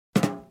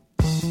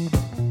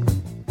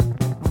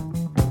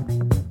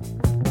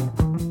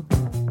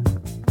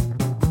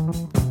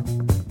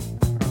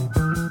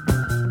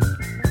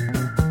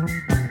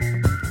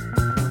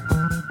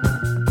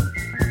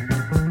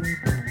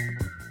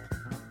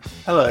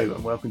Hello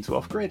and welcome to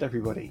Off Grid,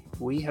 everybody.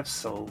 We have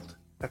solved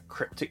a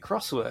cryptic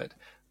crossword,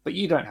 but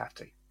you don't have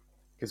to,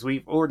 because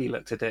we've already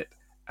looked at it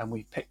and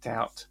we've picked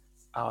out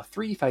our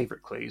three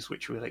favourite clues,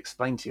 which we'll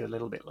explain to you a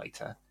little bit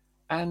later,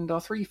 and our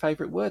three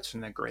favourite words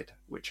from the grid,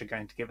 which are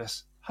going to give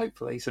us,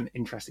 hopefully, some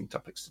interesting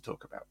topics to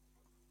talk about.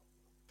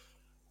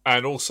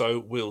 And also,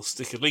 we'll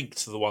stick a link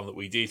to the one that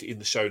we did in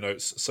the show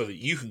notes so that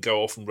you can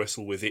go off and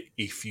wrestle with it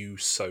if you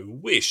so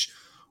wish.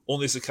 On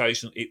this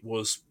occasion, it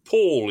was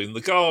Paul in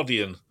The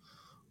Guardian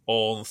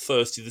on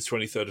Thursday, the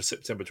 23rd of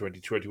September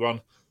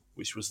 2021,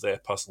 which was their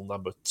puzzle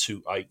number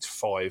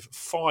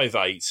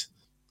 28558.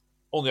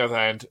 On the other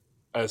hand,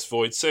 as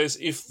Void says,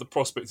 if the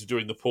prospect of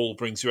doing the Paul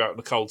brings you out in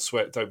a cold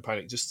sweat, don't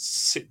panic.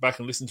 Just sit back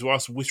and listen to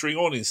us whittering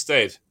on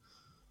instead.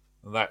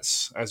 And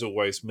that's, as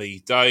always,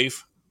 me,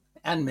 Dave.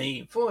 And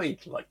me,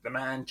 Void, like the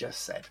man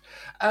just said.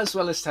 As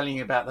well as telling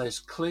you about those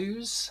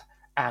clues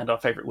and our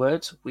favourite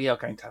words, we are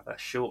going to have a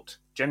short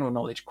general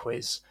knowledge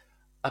quiz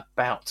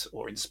about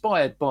or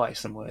inspired by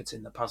some words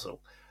in the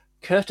puzzle,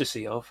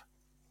 courtesy of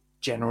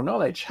General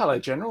Knowledge. Hello,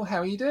 General. How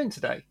are you doing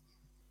today?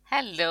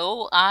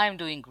 Hello, I'm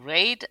doing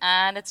great,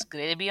 and it's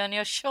great to be on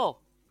your show.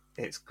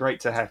 It's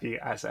great to have you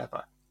as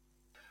ever.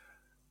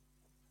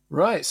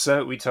 Right,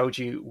 so we told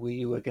you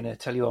we were going to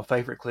tell you our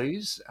favourite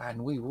clues,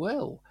 and we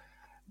will.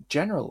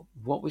 General,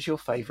 what was your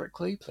favourite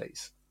clue,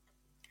 please?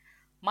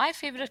 My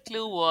favorite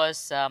clue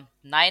was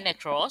 9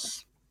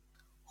 across,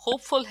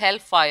 hopeful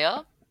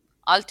hellfire,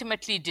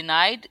 ultimately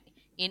denied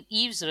in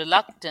Eve's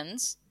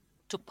reluctance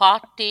to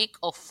partake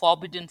of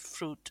forbidden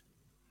fruit.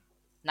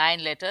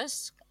 9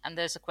 letters, and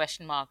there's a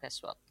question mark as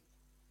well.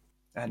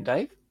 And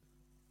Dave?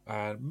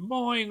 And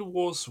mine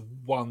was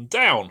one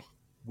down,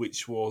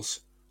 which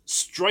was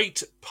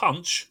straight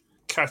punch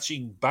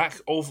catching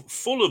back of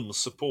Fulham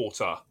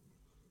supporter.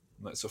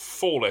 And that's a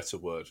 4-letter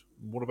word.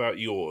 What about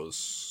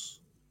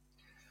yours?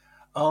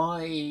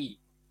 I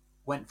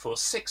went for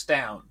 6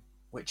 down,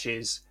 which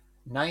is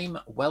name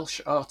Welsh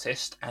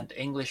artist and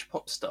English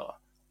pop star.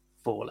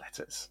 4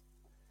 letters.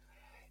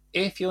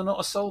 If you're not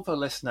a solver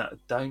listener,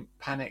 don't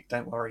panic,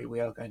 don't worry. We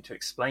are going to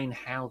explain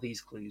how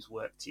these clues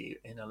work to you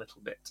in a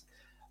little bit.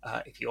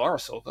 If you are a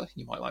solver,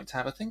 you might like to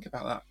have a think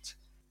about that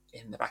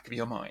in the back of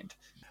your mind.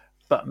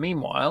 But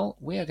meanwhile,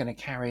 we are going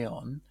to carry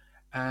on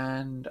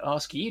and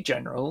ask you,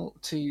 General,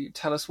 to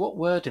tell us what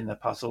word in the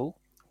puzzle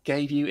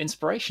gave you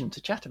inspiration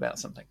to chat about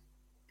something.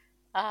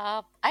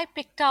 I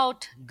picked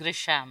out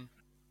Grisham.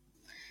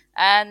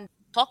 And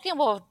talking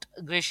about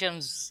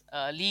Grisham's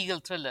legal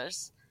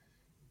thrillers,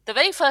 the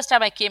very first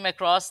time I came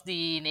across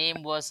the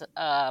name was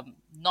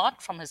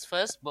not from his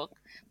first book,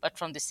 but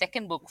from the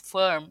second book,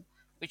 Firm,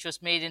 which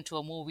was made into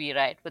a movie,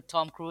 right, with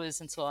Tom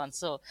Cruise and so on.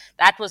 So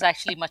that was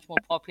actually much more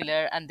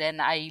popular. And then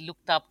I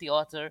looked up the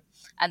author.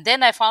 And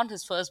then I found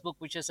his first book,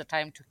 which is A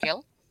Time to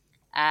Kill.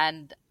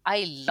 And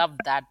I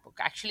loved that book.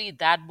 Actually,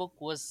 that book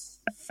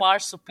was far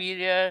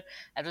superior.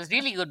 It was a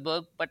really good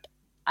book. But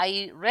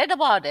I read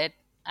about it,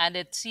 and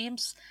it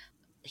seems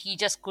he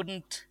just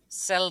couldn't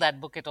sell that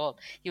book at all.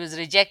 He was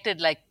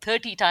rejected like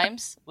 30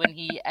 times when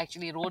he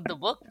actually wrote the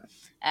book.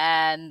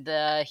 And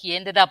he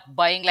ended up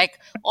buying, like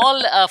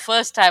all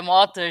first-time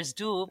authors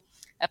do.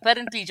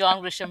 Apparently,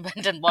 John Grisham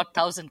went and bought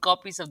 1,000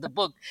 copies of the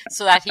book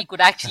so that he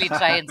could actually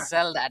try and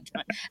sell that.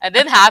 It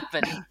didn't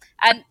happen.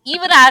 And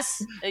even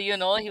as,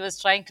 he was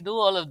trying to do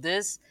all of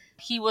this,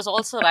 he was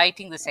also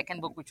writing the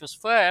second book, which was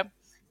Firm.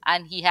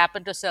 And he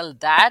happened to sell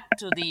that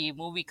to the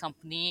movie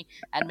company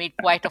and made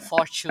quite a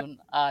fortune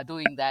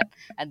doing that.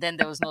 And then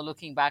there was no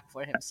looking back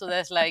for him. So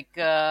there's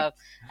a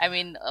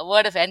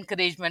word of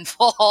encouragement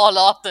for all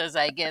authors,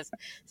 I guess,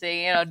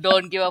 saying,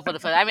 don't give up on the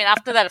first. I mean,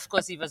 after that, of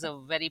course, he was a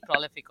very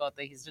prolific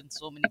author. He's written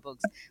so many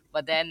books.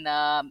 But then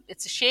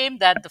it's a shame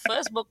that the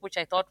first book, which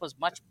I thought was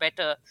much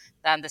better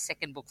than the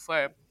second book,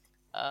 Firm,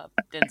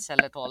 didn't sell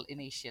at all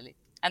initially.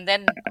 And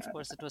then, of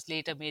course, it was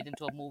later made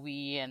into a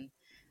movie and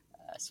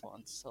so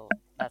on. So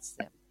that's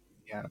them.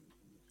 Yeah.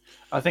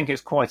 I think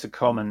it's quite a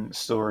common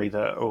story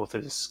that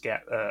authors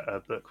get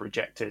a book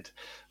rejected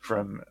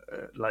from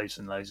loads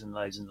and loads and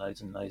loads and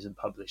loads and loads of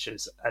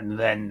publishers and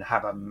then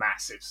have a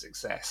massive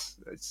success.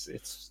 It's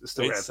a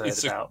story I've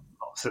heard about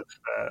lots of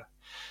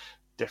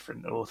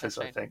different authors,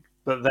 right. I think.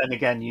 But then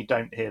again, you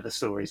don't hear the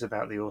stories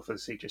about the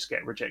authors who just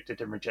get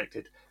rejected and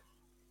rejected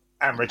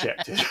and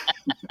rejected.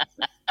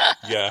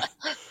 Yeah.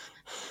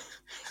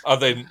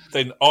 And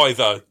then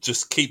either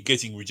just keep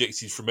getting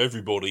rejected from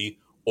everybody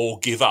or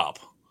give up.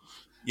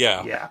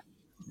 Yeah.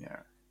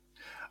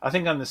 I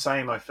think I'm the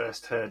same. I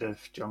first heard of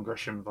John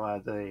Grisham via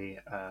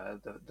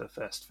the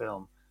first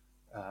film,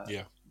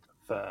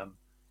 Firm.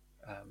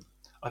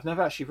 I've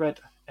never actually read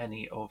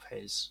any of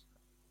his,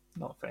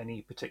 not for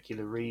any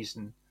particular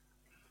reason.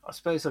 I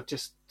suppose I've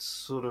just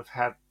sort of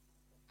had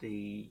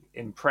the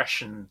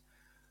impression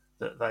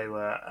that they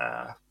were,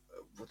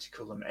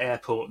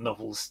 airport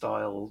novel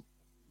style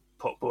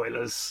pot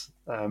boilers,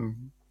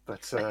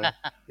 but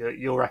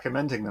you're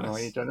recommending them, are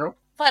you, General?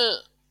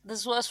 Well,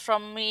 this was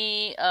from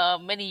me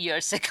many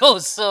years ago.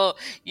 So,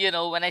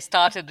 when I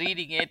started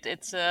reading it,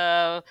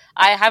 I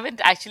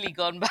haven't actually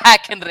gone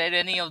back and read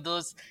any of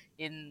those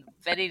in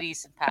very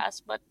recent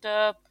past. But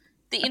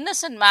The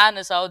Innocent Man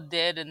is out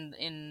there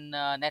in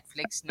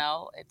Netflix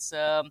now. It's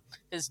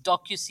his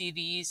docu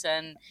series,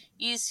 and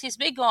he's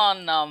big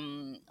on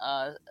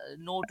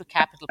no to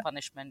capital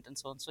punishment and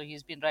so on. So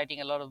he's been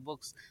writing a lot of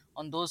books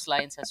on those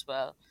lines as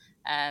well,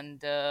 and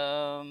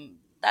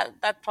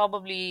that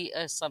probably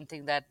is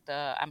something that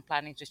I'm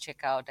planning to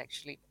check out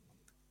actually.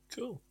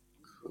 Cool.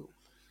 Cool.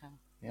 Yeah.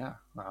 Yeah,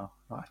 well,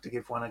 I'll have to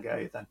give one a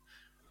go then.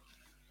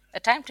 A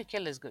Time to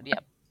Kill is good. Yeah.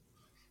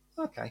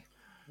 Okay.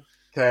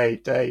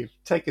 Okay, Dave,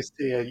 take us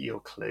to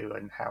your clue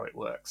and how it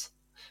works.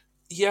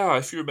 Yeah,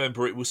 if you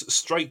remember, it was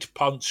Straight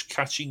Punch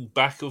catching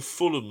back of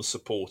Fulham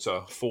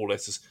supporter, 4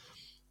 letters.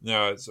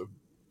 Now, it's a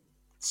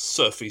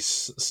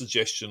surface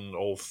suggestion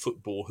of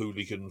football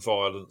hooligan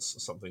violence,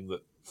 something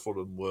that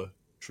Fulham were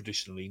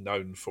traditionally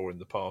known for in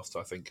the past,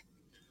 I think.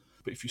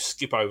 But if you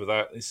skip over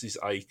that, this is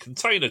a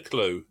container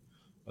clue,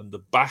 and the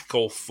back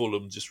of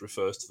Fulham just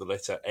refers to the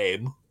letter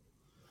M.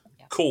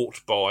 Yeah.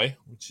 Caught by,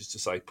 which is to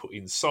say put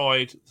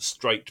inside, the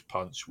straight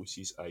punch, which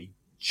is a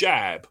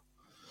jab.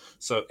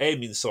 So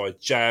M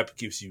inside jab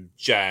gives you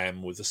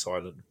jam with a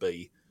silent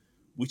B,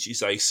 which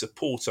is a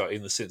supporter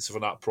in the sense of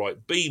an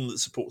upright beam that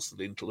supports the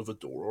lintel of a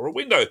door or a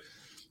window.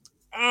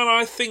 And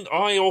I think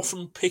I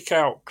often pick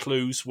out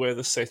clues where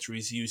the setter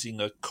is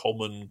using a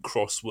common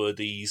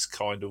crosswordese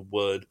kind of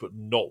word, but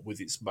not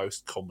with its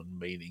most common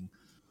meaning.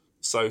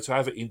 So to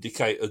have it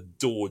indicate a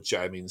door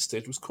jam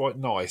instead was quite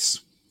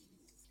nice.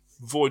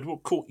 Void,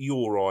 what caught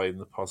your eye in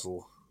the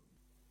puzzle?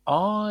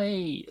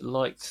 I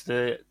liked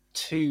the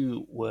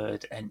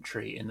 2-word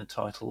entry in the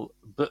title,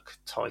 book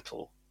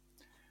title.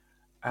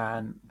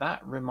 And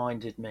that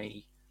reminded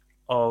me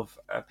of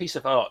a piece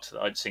of art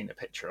that I'd seen a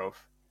picture of,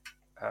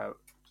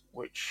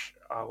 which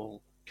I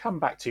will come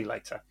back to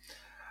later.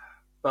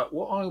 But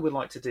what I would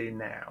like to do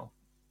now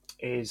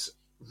is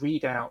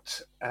read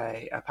out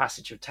a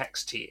passage of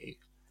text to you.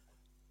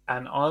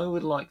 And I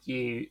would like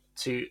you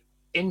to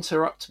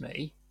interrupt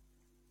me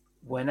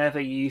whenever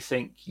you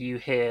think you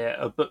hear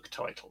a book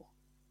title.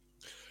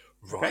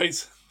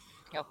 Right.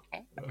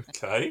 Okay.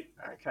 Okay.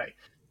 Okay.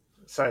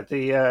 So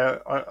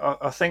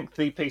I think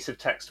the piece of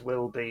text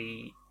will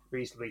be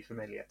reasonably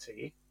familiar to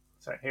you.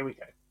 So here we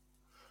go.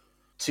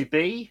 To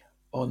be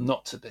or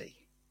not to be?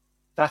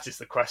 That is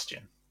the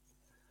question.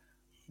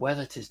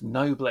 Whether 'tis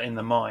nobler in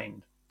the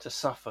mind to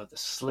suffer the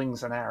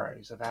slings and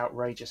arrows of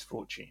outrageous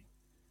fortune,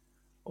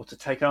 or to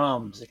take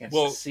arms against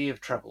a sea of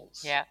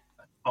troubles. Yeah.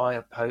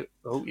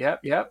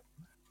 Yep.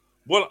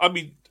 Well, I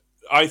mean,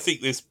 I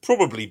think there's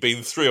probably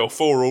been 3 or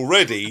 4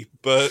 already,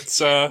 but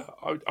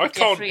I can't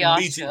Jeffrey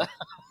immediately.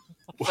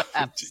 Archer,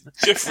 perhaps.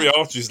 Jeffrey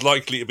Archer is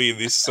likely to be in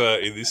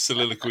this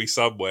soliloquy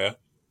somewhere.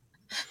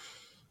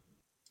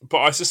 But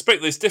I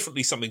suspect there's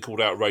definitely something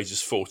called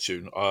outrageous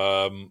fortune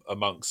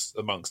amongst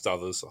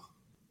others.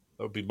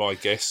 That would be my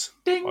guess.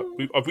 Ding!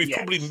 We've Yes.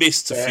 probably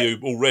missed a few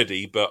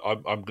already, but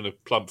I'm going to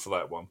plump for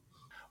that one.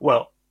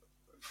 Well,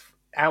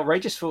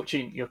 outrageous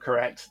fortune, you're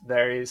correct.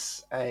 There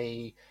is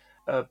a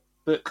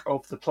book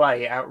of the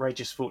play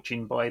Outrageous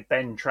Fortune by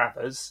Ben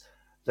Travers.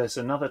 There's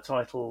another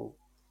title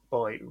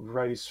by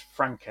Rose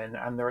Franken,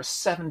 and there are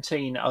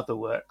 17 other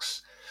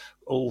works,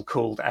 all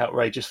called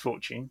Outrageous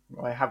Fortune.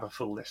 I have a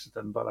full list of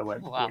them, but I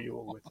won't bore you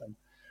all with them.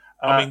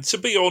 I mean, To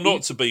Be or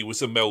Not to Be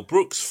was a Mel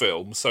Brooks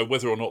film, so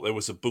whether or not there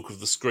was a book of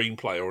the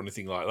screenplay or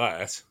anything like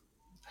that.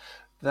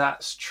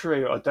 That's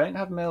true. I don't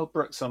have Mel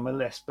Brooks on my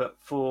list, but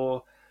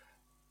for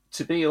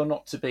To Be or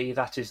Not to Be,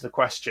 that is the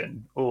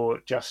question, or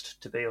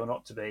just To Be or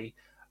Not to Be,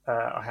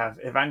 I have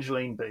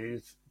Evangeline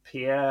Booth,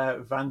 Pierre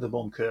van der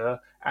Boncoeur,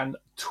 and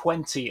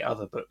 20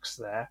 other books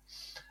there.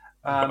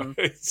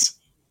 Right.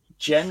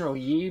 General,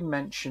 you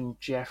mentioned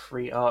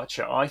Jeffrey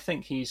Archer. I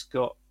think he's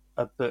got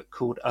a book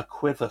called A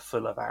Quiver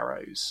Full of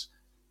Arrows.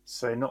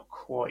 So not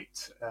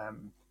quite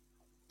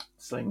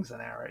Slings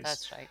and Arrows.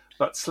 That's right.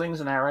 But Slings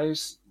and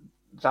Arrows,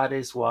 that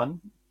is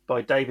one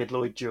by David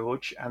Lloyd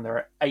George, and there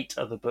are 8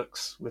 other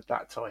books with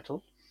that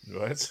title.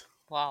 Right.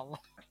 Wow.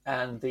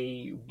 And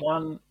the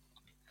one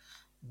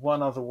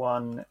other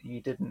one you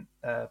didn't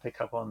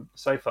pick up on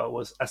so far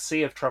was A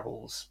Sea of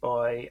Troubles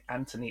by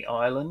Anthony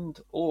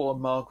Ireland or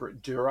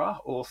Margaret Duras,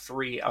 or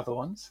 3 other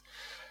ones.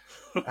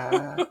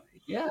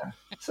 Yeah,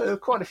 so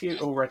quite a few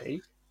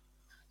already.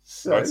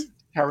 So Right.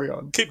 Carry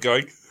on. Keep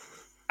going.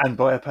 And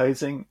by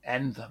opposing,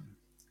 end them.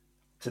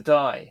 To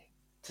die,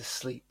 to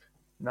sleep,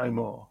 no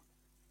more.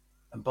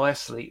 And by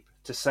asleep,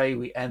 to say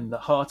we end the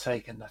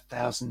heartache and the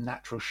 1,000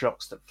 natural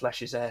shocks that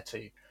flesh is heir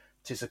to,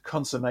 'tis a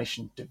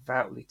consummation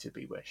devoutly to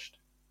be wished.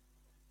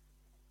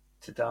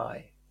 To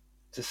die,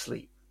 to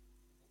sleep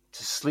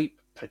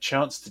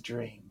perchance to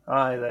dream.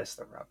 Aye, there's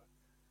the rub.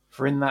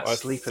 For in that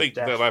sleep I think of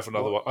death, they'll have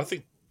another one. I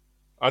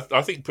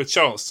think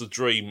perchance to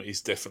dream is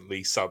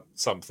definitely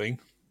something.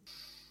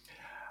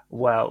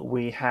 well,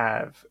 we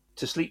have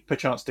To Sleep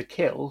Perchance to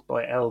Kill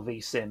by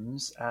L.V.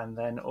 Sims, and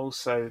then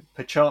also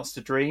Perchance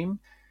to Dream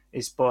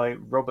is by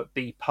Robert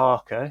B.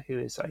 Parker, who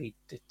is a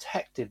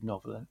detective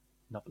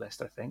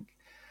novelist, I think.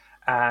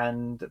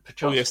 and Oh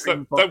Perchance yes,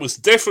 Dream by... that was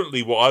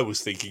definitely what I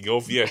was thinking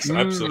of. Yes,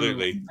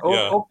 absolutely.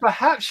 Yeah. Or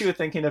perhaps you were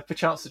thinking of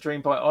Perchance a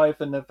Dream by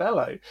Ivan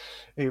Novello,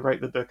 who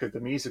wrote the book of the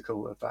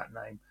musical of that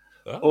name.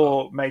 Ah.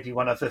 Or maybe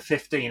one of the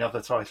 15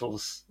 other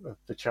titles of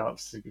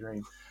Perchance a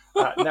Dream.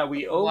 Now,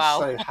 we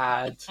also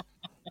had...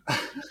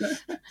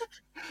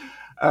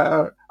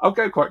 I'll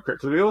go quite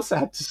quickly. We also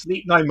had To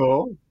Sleep No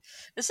More.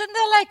 Isn't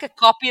there like a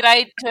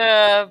copyright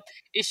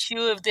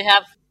issue if they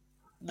have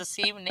the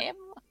same name?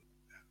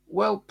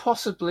 Well,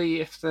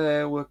 possibly if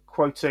they were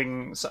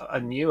quoting a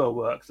newer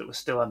work that was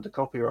still under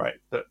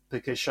copyright, but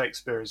because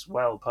Shakespeare is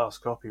well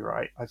past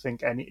copyright, I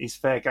think it's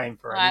fair game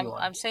for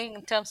anyone. I'm saying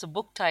in terms of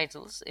book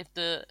titles,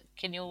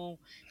 can you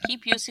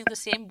keep using the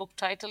same book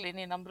title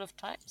any number of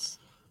times?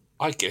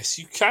 I guess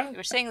you can.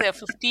 You're saying there are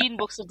 15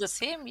 books of the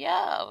same,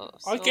 yeah.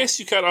 I guess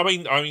you can. I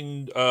mean,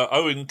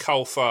 Owen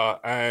Colfer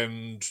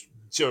and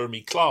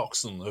Jeremy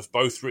Clarkson have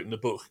both written a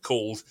book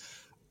called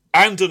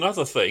 "And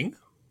Another Thing."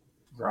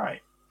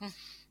 Right.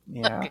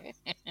 Yeah. Okay.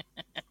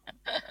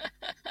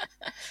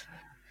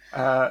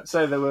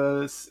 So there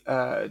was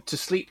To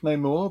Sleep No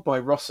More by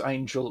Ross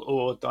Angel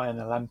or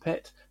Diana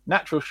Lampitt,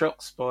 Natural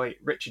Shocks by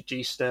Richard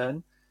G.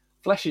 Stern,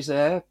 Flesh is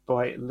Air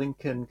by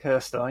Lincoln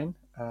Kirstein,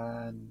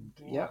 and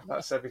yeah,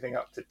 that's everything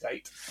up to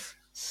date.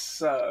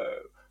 So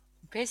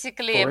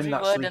basically every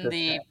word in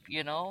the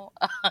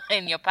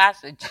in your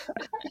passage.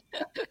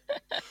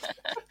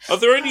 Are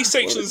there any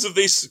sections of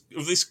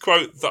this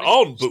quote that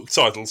aren't book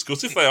titles?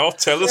 Because if they are,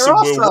 tell us and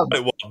we'll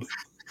write one.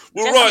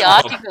 Just the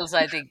articles,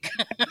 I think.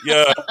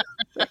 Yeah.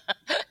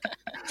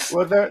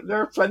 Well,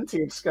 there are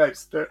plenty of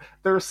scopes. There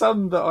are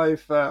some that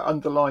I've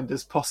underlined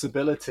as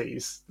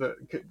possibilities that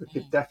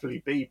could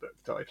definitely be book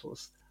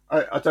titles.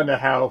 I don't know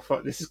how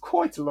far. This is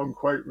quite a long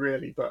quote,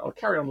 really, but I'll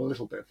carry on a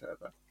little bit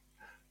further.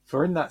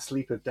 For in that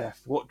sleep of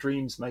death, what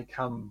dreams may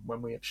come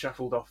when we have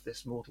shuffled off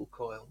this mortal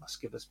coil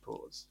must give us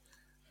pause.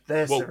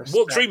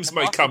 What Dreams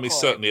May Come is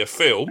certainly a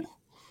film.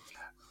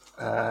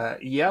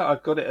 Yeah,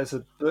 I've got it as a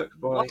book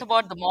by... What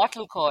about The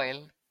Mortal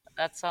Coil?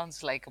 That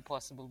sounds like a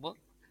possible book.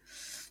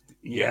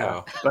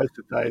 Yeah, both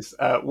of those.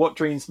 What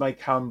Dreams May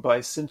Come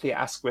by Cynthia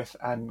Asquith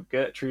and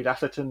Gertrude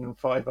Atherton and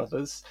 5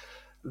 others.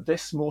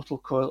 This Mortal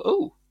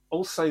Coil,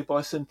 also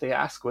by Cynthia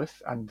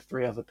Asquith and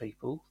 3 other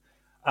people.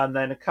 And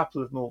then a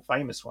couple of more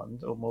famous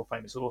ones, or more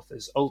famous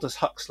authors. Aldous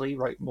Huxley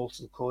wrote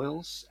Mortal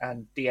Coils,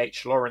 and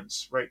D.H.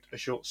 Lawrence wrote a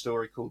short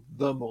story called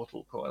The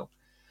Mortal Coil.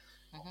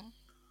 Mm-hmm.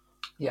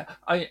 Yeah,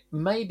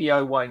 maybe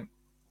I won't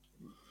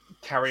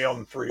carry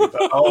on through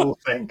the whole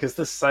thing, because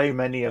there's so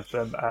many of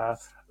them.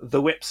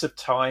 The Whips of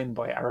Time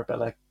by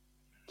Arabella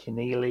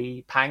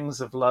Keneally,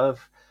 Pangs of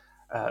Love,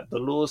 The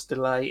Law's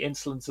Delay,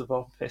 Insolence of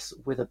Office,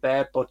 With a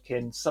Bear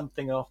Bodkin,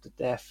 Something After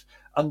Death,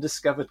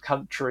 Undiscovered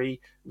Country,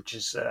 which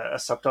is a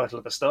subtitle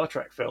of a Star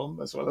Trek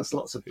film, as well as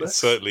lots of books. It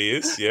certainly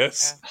is,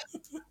 yes.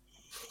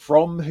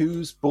 From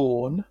Who's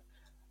Born,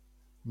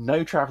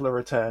 No Traveller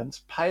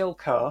Returns, Pale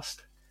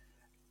Cast,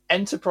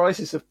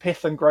 Enterprises of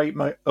Great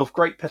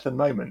Pith and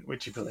Moment,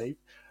 would you believe?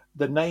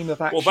 The Name of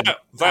Action. Well,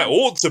 that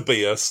ought to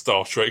be a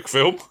Star Trek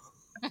film.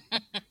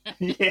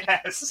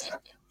 Yes.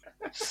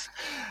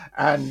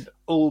 And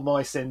All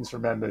My Sins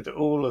Remembered.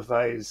 All of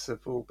those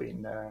have all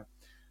been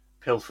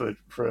pilfered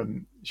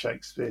from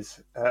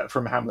Shakespeare's,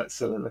 from Hamlet's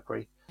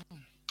soliloquy.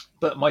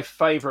 But my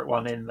favourite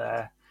one in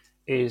there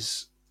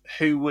is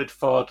Who Would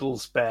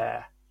Fardels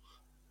Bear,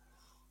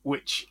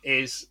 which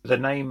is the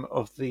name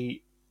of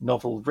the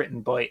novel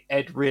written by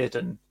Ed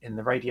Reardon in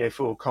the Radio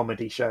 4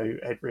 comedy show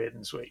Ed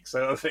Reardon's Week.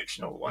 So a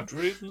fictional one. Ed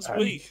Reardon's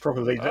Week.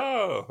 Probably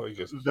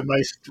the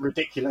most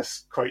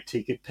ridiculous quote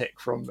he could pick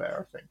from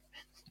there, I think.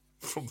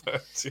 From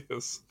that,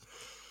 yes.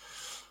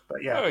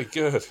 But yeah, very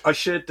good. I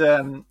should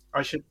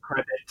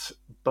credit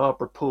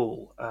Barbara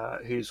Poole,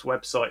 whose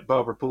website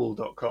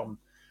barbarapoole.com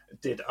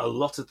did a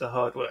lot of the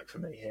hard work for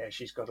me here.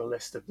 She's got a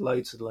list of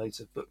loads and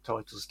loads of book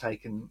titles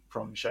taken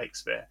from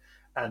Shakespeare,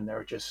 and there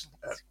are just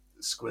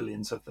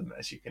squillions of them,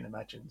 as you can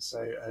imagine.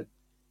 So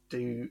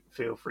do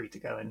feel free to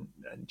go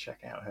and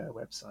check out her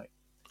website.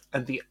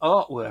 And the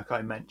artwork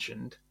I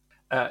mentioned,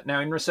 now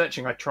in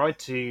researching, I tried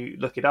to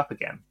look it up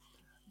again,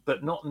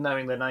 but not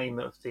knowing the name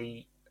of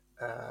the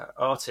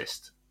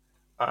artist,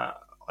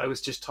 I was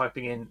just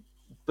typing in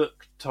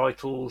book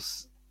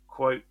titles,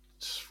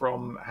 quotes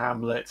from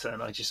Hamlet,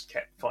 and I just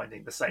kept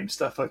finding the same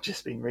stuff I've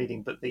just been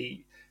reading. But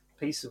the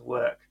piece of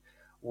work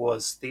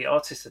was the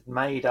artist had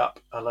made up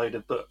a load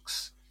of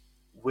books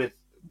with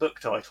book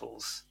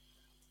titles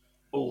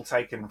all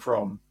taken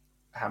from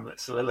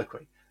Hamlet's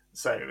soliloquy.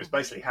 So it was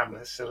basically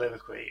Hamlet's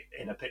soliloquy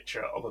in a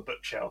picture of a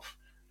bookshelf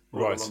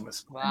right along the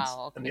spines.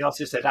 Wow, okay. And the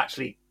artist had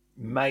actually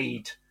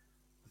made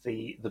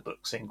the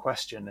books in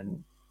question,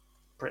 and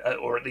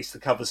or at least the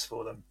covers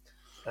for them,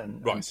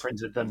 and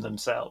printed them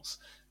themselves.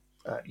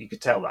 You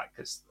could tell that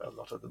because a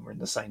lot of them were in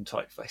the same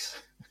typeface.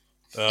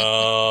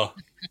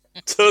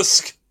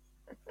 Tusk.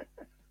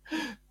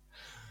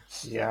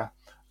 Yeah,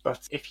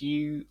 but if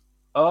you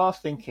are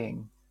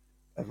thinking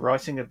of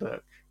writing a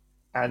book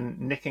and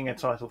nicking a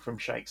title from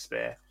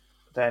Shakespeare,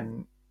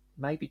 then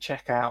maybe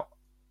check out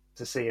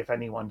to see if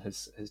anyone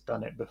has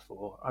done it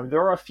before. I mean,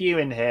 there are a few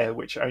in here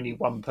which only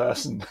one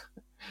person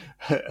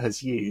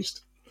has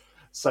used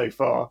so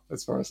far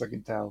as I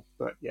can tell.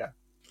 But yeah,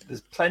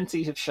 there's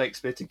plenty of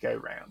Shakespeare to go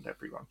round,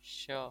 everyone.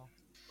 Sure.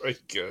 Very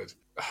good.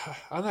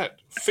 And that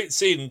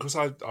fits in because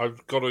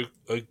I've got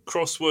a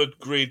crossword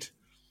grid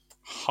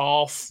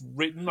half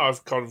written.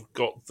 I've kind of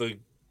got the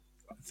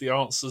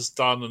answers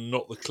done and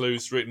not the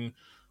clues written,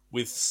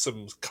 with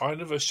some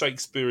kind of a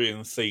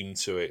Shakespearean theme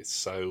to it.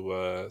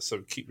 So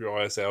keep your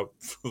eyes out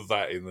for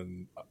that in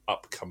the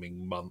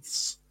upcoming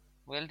months.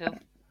 Will do.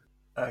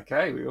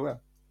 Okay, we will.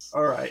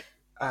 All right.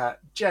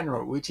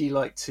 General, would you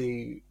like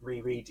to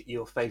reread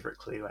your favourite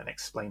clue and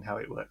explain how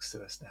it works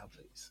to us now,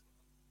 please?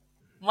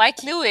 My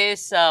clue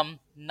is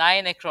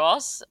 9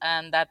 across,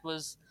 and that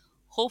was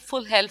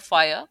hopeful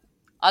hellfire,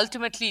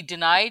 ultimately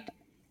denied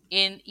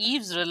in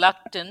Eve's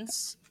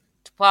reluctance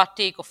to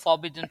partake of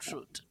forbidden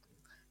fruit.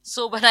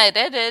 So when I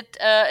read it,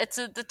 it's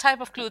the type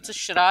of clue, it's a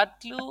charade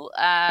clue,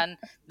 and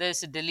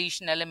there's a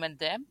deletion element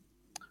there.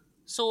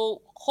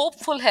 So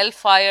hopeful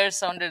hellfire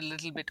sounded a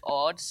little bit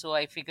odd, so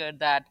I figured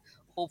that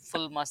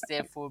hopeful must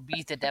therefore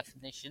be the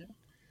definition.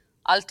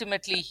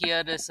 Ultimately,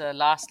 here is a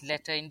last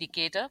letter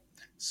indicator.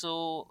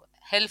 So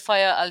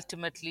hellfire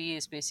ultimately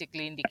is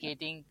basically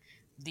indicating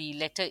the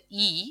letter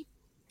E,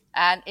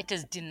 and it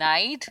is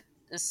denied,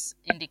 is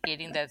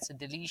indicating that it's a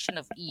deletion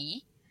of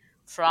E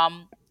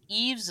from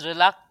Eve's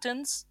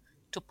reluctance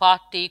to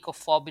partake of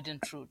forbidden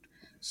fruit.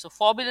 So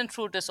forbidden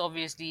fruit is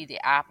obviously the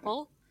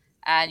apple,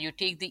 and you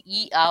take the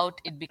E out,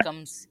 it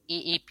becomes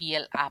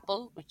AAPL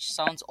apple, which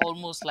sounds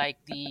almost like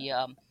the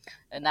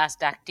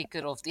Nasdaq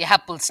ticker of the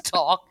Apple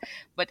stock.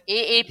 But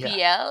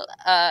AAPL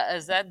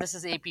is that this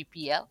is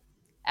APPL,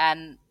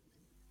 and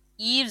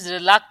Eve's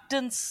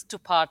reluctance to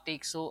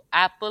partake. So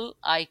Apple,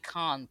 I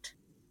can't,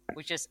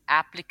 which is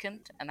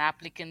applicant, and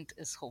applicant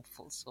is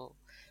hopeful. So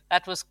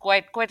that was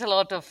quite a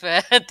lot of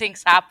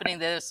things happening.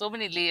 There are so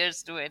many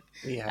layers to it,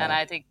 and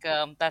I think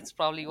that's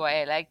probably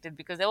why I liked it,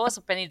 because there was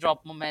a penny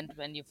drop moment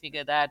when you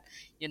figure that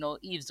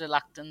Eve's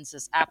reluctance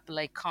is Apple,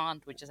 I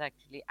can't, which is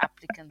actually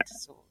applicant.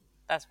 So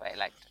that's why I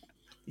liked it.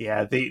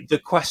 Yeah,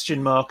 the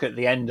question mark at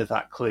the end of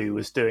that clue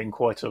was doing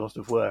quite a lot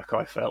of work,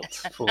 I felt,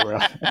 for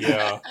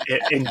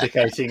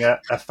indicating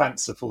a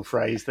fanciful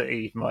phrase that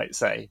Eve might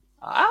say.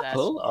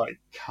 Apple, I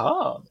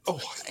can't. Oh,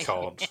 I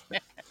can't.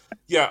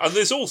 Yeah, and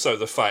there's also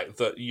the fact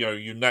that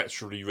you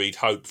naturally read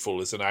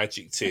hopeful as an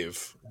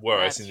adjective,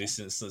 whereas in this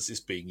instance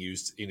it's being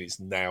used in its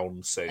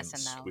noun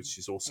sense, which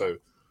is also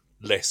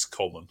less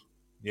common.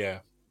 Yeah,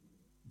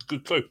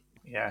 good clue.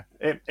 Yeah,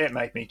 it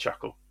made me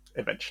chuckle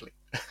eventually.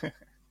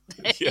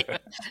 Yeah.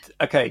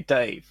 Okay,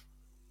 Dave,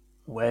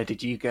 where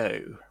did you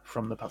go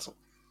from the puzzle?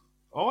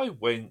 I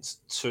went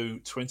to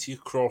 20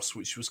 across,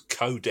 which was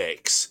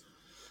Codex.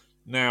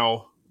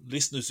 Now,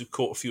 listeners who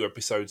caught a few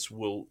episodes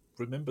will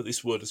remember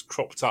this word has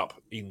cropped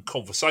up in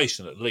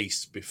conversation, at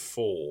least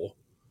before,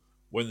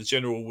 when the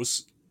General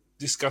was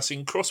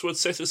discussing crossword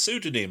set of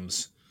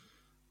pseudonyms,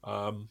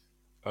 and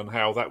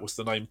how that was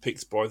the name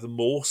picked by the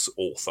Morse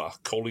author,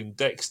 Colin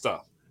Dexter.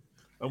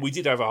 And we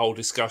did have a whole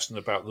discussion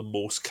about the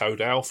Morse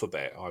code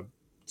alphabet. I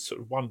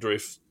sort of wonder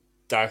if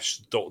dash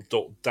dot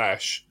dot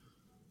dash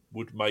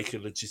would make a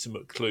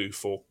legitimate clue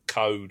for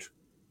code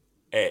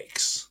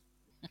X.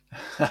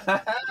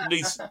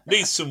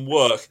 needs some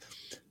work.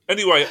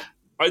 Anyway,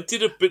 I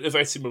did a bit of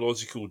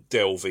etymological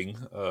delving,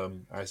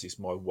 as is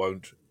my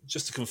wont,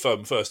 just to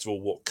confirm, first of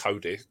all, what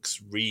codex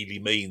really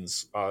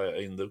means.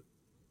 In the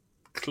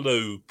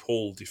clue,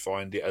 Paul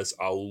defined it as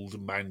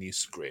old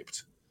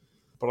manuscript.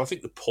 But I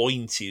think the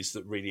point is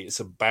that really it's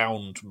a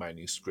bound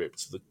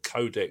manuscript. The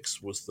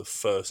codex was the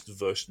first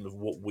version of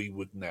what we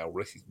would now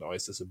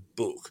recognise as a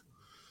book.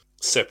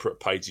 Separate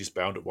pages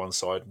bound at one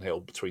side and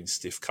held between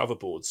stiff cover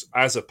boards,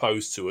 as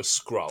opposed to a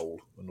scroll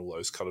and all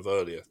those kind of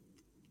earlier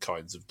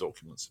kinds of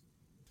documents.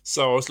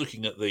 So I was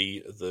looking at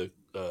the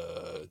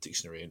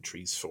dictionary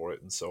entries for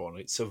it and so on.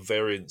 It's a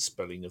variant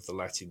spelling of the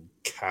Latin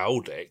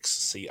caudex,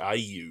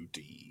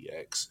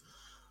 C-A-U-D-E-X,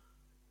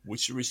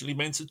 which originally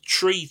meant a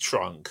tree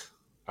trunk,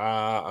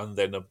 and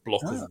then a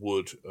block of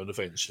wood, and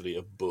eventually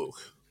a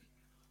book.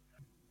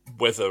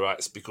 Whether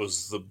that's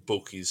because the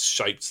book is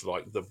shaped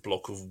like the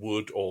block of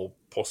wood, or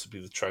possibly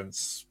the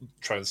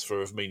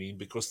transfer of meaning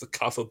because the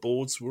cover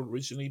boards were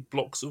originally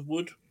blocks of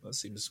wood. That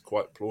seems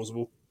quite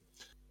plausible.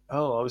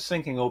 Oh, I was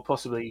thinking, or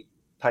possibly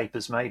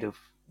papers made of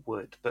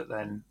wood, but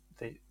then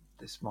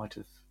this might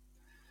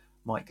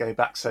go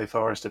back so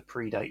far as to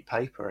predate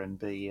paper and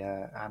be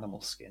animal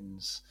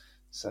skins.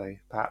 So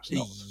perhaps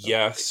not.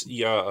 Yes,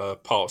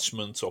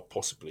 parchment, or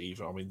possibly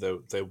even. I mean,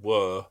 there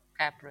were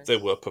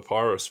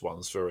papyrus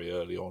ones very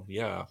early on.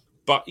 Yeah,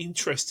 but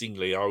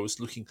interestingly, I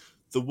was looking.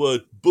 The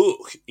word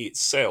book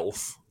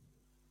itself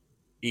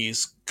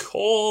is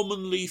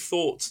commonly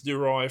thought to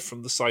derive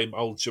from the same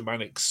old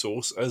Germanic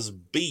source as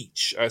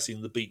beech, as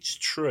in the beech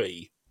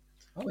tree.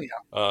 Oh,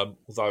 yeah.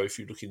 Although if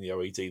you look in the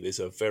OED, there's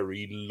a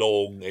very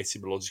long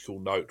etymological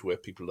note where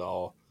people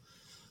are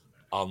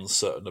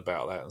uncertain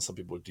about that, and some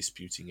people are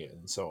disputing it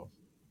and so on.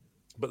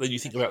 But then you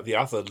think about the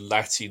other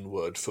Latin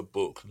word for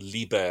book,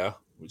 liber,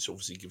 which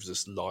obviously gives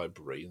us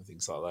library and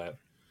things like that.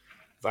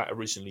 That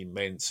originally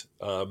meant,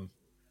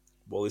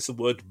 it's the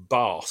word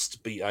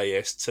bast,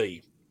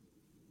 B-A-S-T,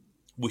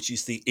 which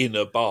is the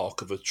inner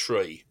bark of a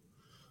tree.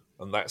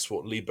 And that's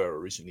what liber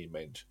originally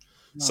meant.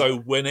 No. So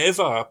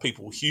whenever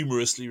people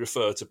humorously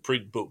refer to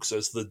print books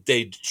as the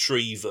dead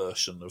tree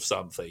version of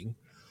something,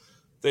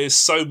 there's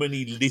so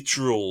many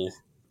literal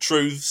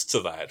truths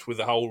to that, with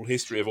the whole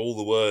history of all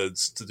the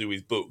words to do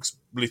with books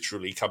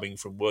literally coming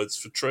from words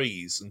for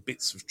trees and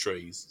bits of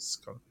trees. It's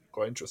kind of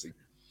quite interesting.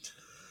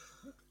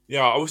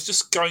 Yeah, I was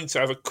just going to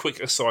have a quick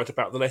aside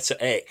about the letter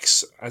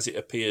X as it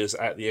appears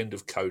at the end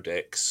of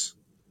Codex,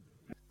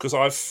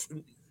 because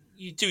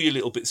you do your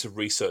little bits of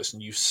research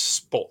and you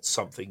spot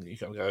something, you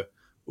kind of go,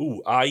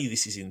 "Ooh, A,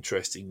 this is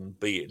interesting," and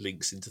B, it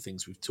links into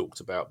things we've talked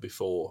about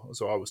before.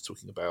 So I was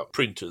talking about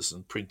printers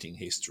and printing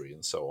history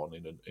and so on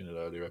in an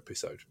earlier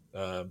episode,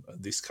 and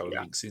this kind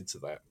of links into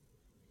that.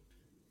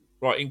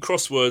 Right, in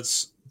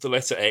crosswords, the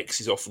letter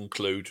X is often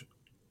clued,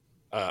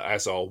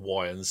 as are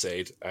Y and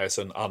Z, as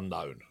an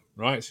unknown,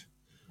 right?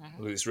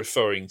 Mm-hmm. It's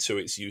referring to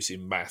its use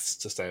in maths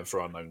to stand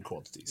for unknown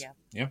quantities.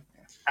 Yeah.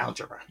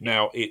 Algebra.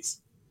 Now, it's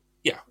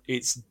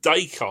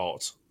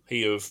Descartes,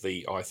 he of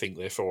the "I think,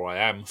 therefore I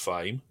am"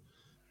 fame,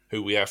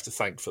 who we have to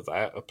thank for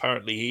that.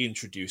 Apparently, he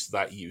introduced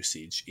that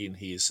usage in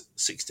his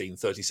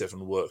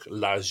 1637 work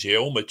La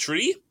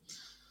Géométrie,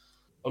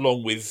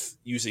 along with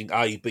using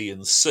A, B,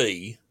 and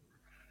C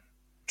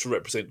to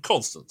represent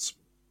constants.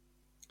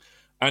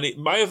 And it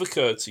may have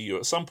occurred to you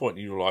at some point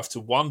in your life to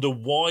wonder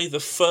why the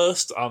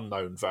first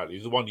unknown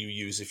value, the one you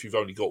use if you've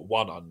only got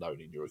one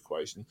unknown in your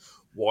equation,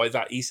 why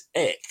that is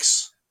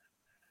X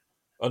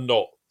and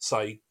not,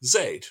 say,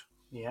 Z.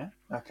 Yeah,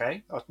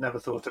 okay. I've never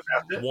thought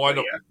about it.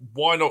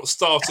 Why not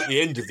start at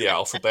the end of the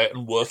alphabet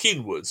and work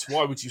inwards?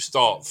 Why would you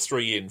start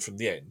 3 in from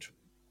the end?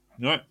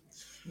 Right?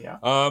 Yeah.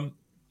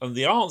 And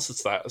the answer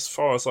to that, as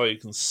far as I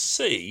can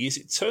see, is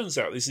it turns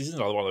out this is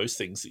another one of those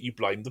things that you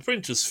blame the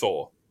printers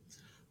for.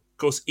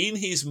 Because in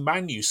his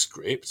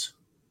manuscript,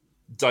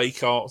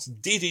 Descartes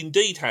did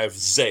indeed have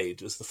Z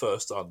as the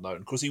first unknown,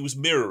 because he was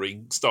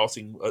mirroring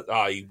starting at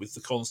A with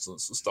the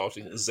constants and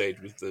starting at Z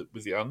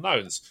with the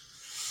unknowns.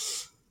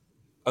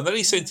 And then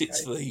he sent it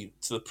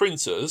to the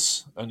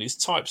printers and his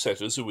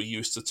typesetters, who were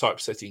used to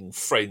typesetting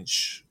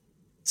French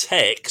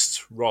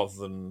text rather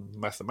than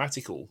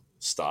mathematical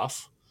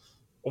stuff.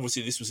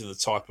 Obviously, this was in the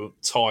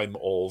time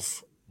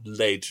of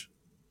lead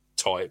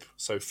type,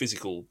 so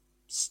physical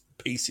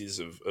pieces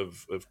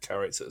of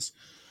characters.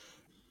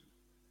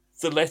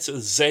 The letter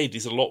Z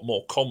is a lot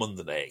more common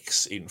than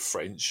X in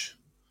French,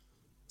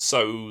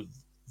 so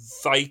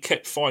they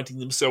kept finding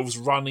themselves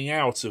running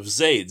out of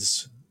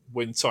Zs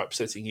when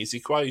typesetting his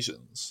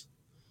equations.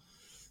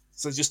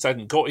 So they just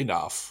hadn't got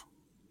enough.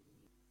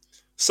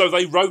 So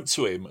they wrote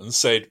to him and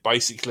said,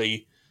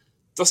 basically,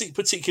 does it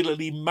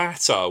particularly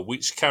matter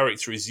which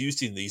character is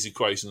used in these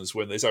equations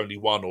when there's only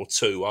one or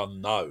two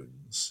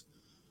unknowns?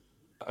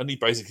 And he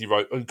basically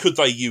wrote, and could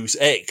they use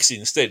X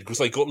instead? Because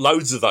they got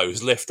loads of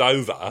those left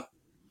over.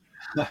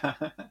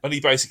 And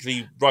he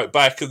basically wrote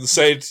back and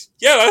said,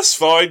 yeah, that's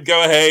fine,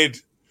 go ahead.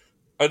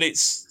 And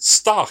it's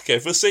stuck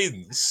ever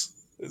since.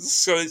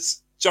 So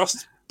it's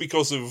just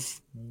because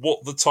of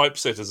what the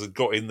typesetters had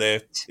got in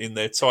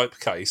their type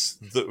case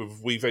that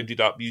we've ended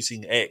up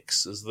using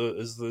X as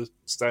the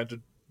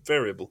standard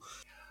variable.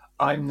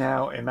 I'm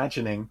now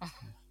imagining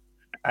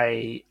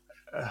a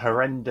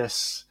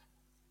horrendous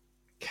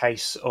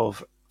case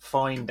of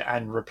find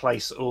and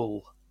replace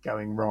all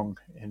going wrong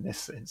in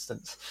this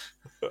instance.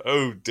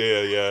 Oh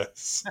dear,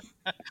 yes.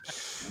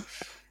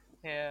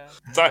 Yeah.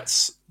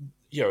 That's,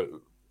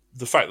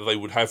 the fact that they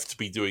would have to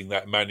be doing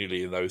that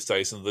manually in those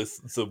days, and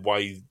the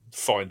way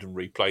find and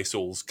replace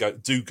alls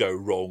do go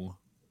wrong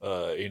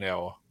in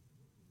our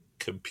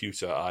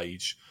computer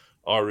age.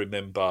 I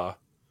remember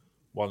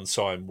one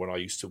time when I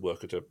used to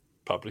work at a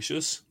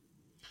publisher's,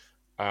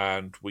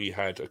 and we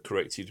had a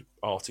corrected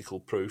article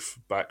proof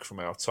back from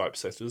our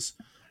typesetters,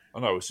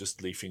 and I was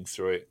just leafing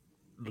through it,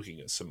 looking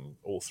at some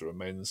author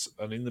amends,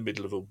 and in the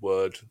middle of a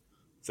word,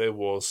 there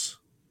was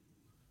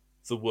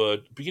the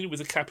word beginning with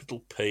a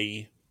capital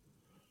P,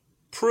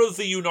 "Per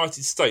the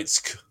United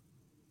States."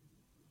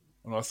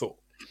 And I thought,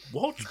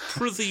 what?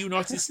 Per the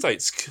United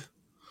States?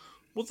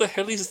 What the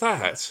hell is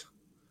that?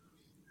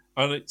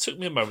 And it took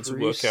me a moment to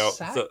work out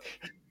that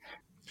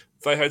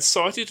they had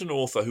cited an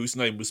author whose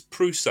name was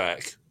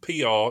Prusak,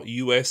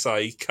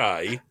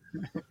 P-R-U-S-A-K,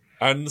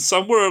 and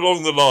somewhere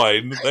along the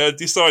line they had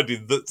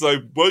decided that they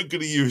weren't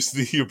going to use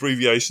the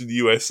abbreviation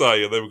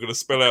USA and they were going to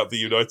spell out the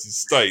United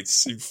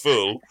States in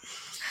full.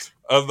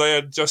 And they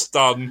had just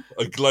done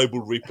a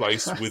global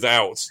replace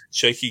without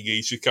checking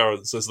each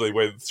occurrence as they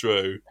went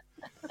through.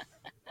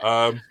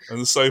 And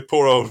so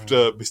poor old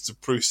Mr.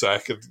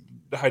 Prusak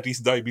had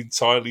his name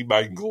entirely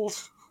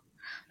mangled.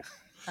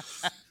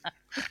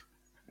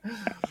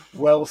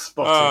 Well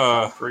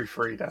spotted,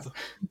 proofreader.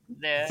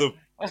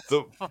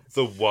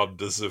 The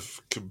wonders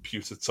of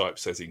computer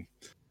typesetting.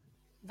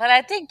 But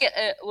I think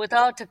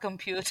without a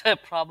computer,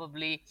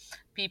 probably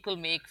people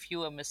make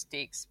fewer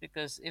mistakes,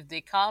 because if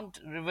they can't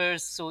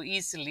reverse so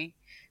easily,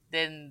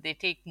 then they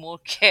take more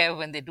care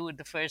when they do it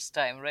the first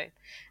time, right?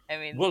 I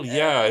mean, Well,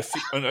 yeah,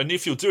 and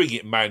if you're doing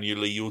it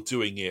manually, you're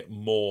doing it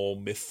more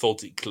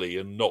methodically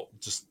and not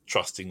just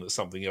trusting that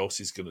something else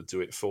is going to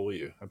do it for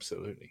you.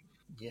 Absolutely.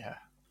 Yeah.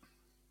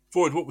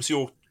 Void, what was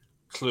your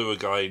clue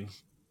again?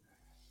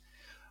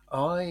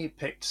 I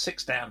picked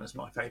 6 down as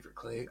my favourite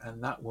clue,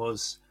 and that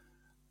was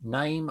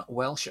name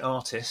Welsh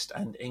artist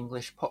and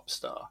English pop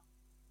star.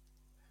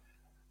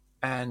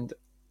 And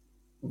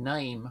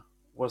name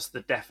was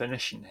the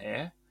definition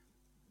here.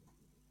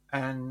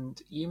 And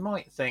you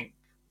might think,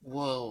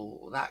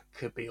 well, that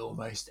could be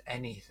almost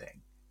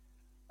anything.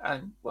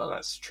 And, well,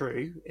 that's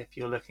true if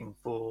you're looking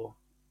for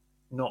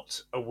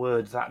not a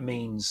word that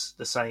means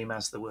the same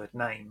as the word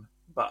name,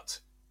 but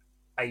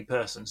a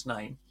person's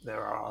name.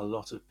 There are a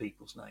lot of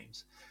people's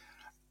names.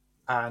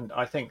 And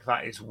I think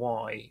that is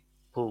why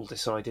Paul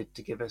decided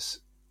to give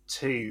us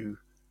two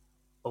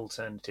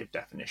alternative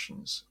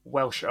definitions.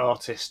 Welsh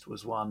artist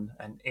was one,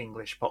 and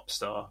English pop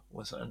star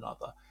was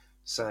another.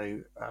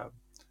 So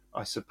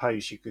I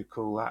suppose you could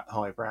call that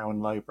highbrow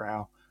and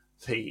lowbrow.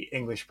 The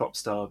English pop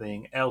star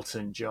being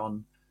Elton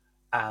John,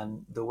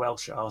 and the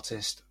Welsh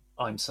artist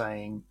I'm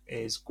saying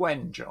is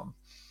Gwen John.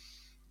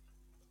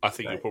 I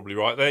think you're probably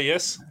right there,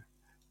 yes.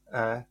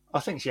 I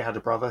think she had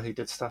a brother who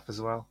did stuff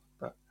as well,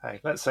 but hey,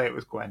 let's say it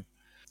was Gwen.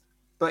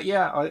 But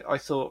yeah, I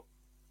thought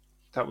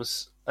that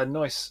was a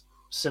nice,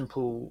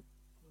 simple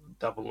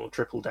double or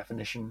triple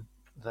definition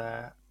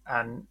there,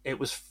 and it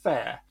was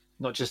fair,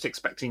 not just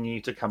expecting you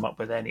to come up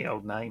with any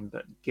old name,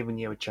 but giving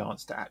you a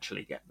chance to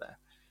actually get there.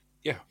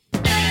 Yeah.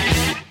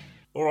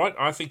 All right,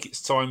 I think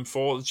it's time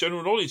for the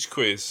general knowledge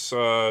quiz.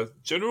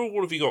 General,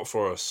 what have you got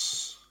for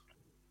us?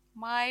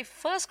 my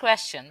first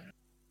question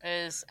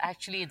is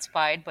actually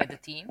inspired by the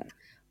theme,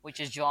 which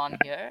is John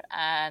here,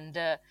 and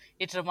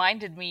it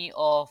reminded me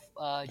of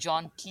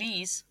John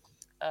Cleese,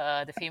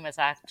 the famous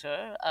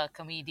actor, a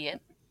comedian.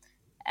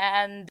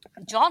 And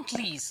John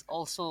Cleese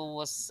also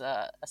was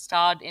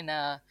starred in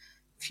a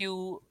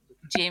few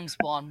James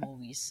Bond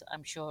movies.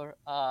 I'm sure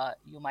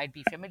you might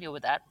be familiar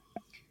with that.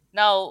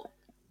 Now,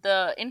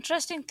 the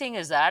interesting thing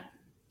is that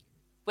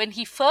when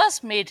he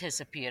first made his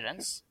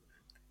appearance,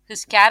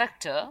 his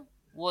character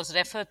was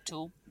referred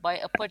to by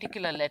a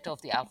particular letter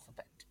of the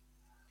alphabet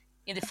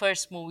in the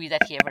first movie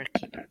that he ever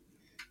came.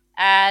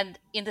 And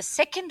in the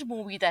second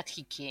movie that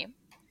he came,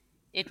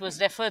 it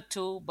was referred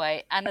to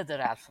by another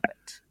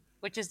alphabet,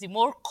 which is the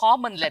more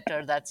common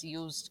letter that's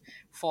used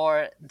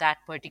for that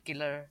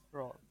particular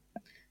role.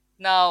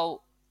 Now,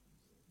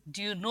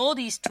 do you know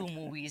these two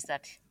movies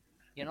that,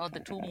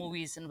 the two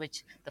movies in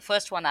which the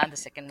first one and the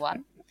second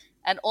one?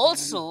 And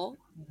also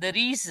the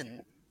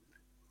reason,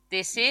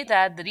 they say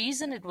that the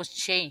reason it was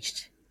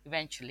changed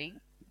eventually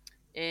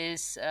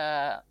is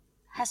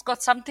has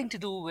got something to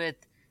do with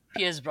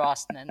Pierce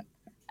Brosnan,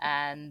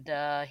 and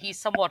he's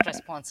somewhat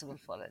responsible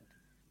for it.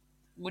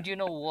 Would you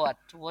know what?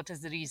 What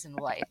is the reason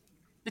why?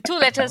 The two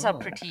letters are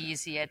pretty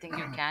easy. I think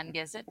you can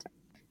guess it,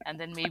 and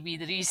then maybe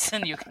the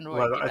reason you can work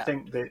Well, it I out.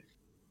 think that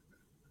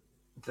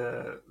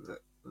the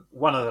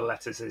one of the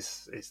letters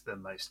is the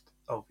most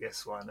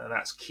obvious one, and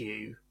that's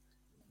Q,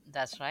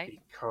 That's right.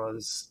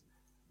 because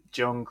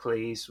John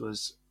Cleese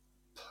was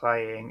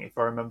playing, if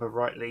I remember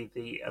rightly,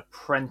 the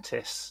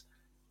apprentice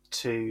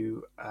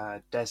to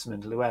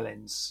Desmond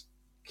Llewellyn's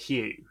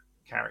Q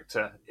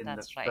character in the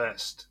That's right.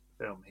 first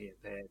film he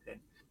appeared in.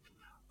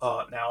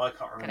 Oh, now I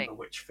can't remember Correct.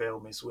 which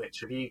film is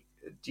which.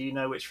 Do you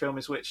know which film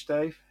is which,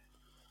 Dave?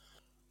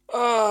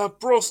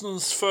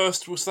 Brosnan's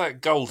first was that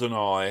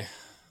GoldenEye.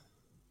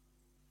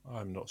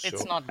 I'm not sure.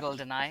 It's not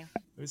GoldenEye.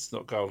 It's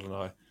not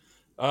GoldenEye.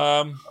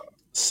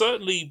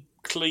 Certainly,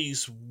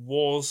 Cleese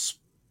was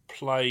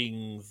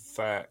playing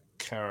that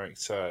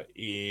character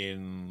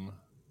in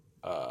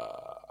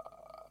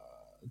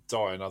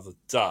Die Another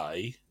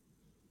Day.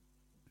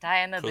 Die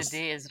Another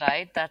Day is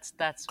right. That's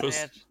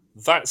where.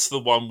 That's the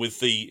one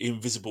with the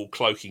invisible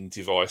cloaking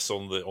device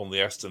on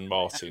the Aston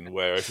Martin,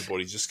 where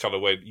everybody just kind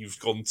of went, "You've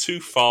gone too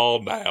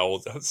far now.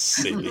 That's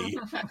silly."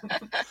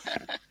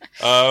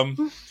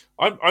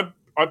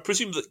 I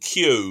presume that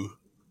Q,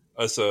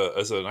 as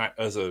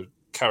a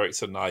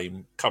character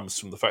name, comes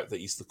from the fact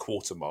that he's the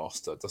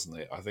quartermaster, doesn't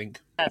it? I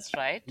think. That's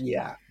right.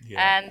 Yeah.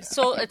 And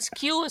so it's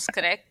Q is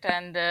correct,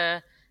 and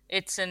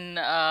it's in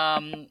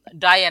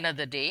Die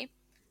Another Day,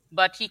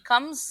 but he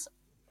comes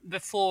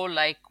before,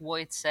 like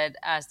Voight said,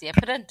 as the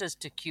apprentice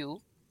to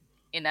Q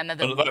in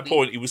another And at movie. that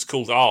point, he was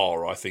called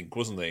R, I think,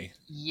 wasn't he?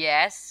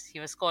 Yes, he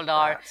was called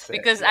R. That's it,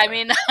 Because, yeah. I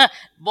mean,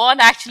 Bond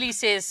actually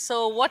says,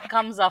 so what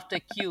comes after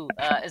Q?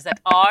 Is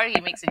that R? He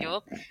makes a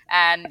joke.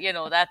 And,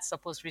 that's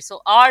supposed to be.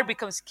 So R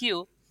becomes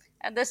Q.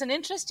 And there's an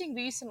interesting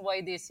reason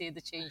why they say the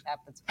change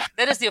happens.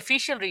 There is the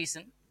official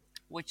reason,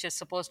 which is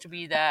supposed to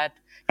be that.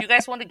 You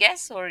guys want to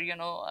guess, or,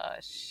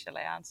 shall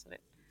I answer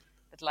it?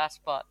 That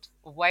last part.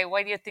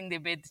 Why do you think they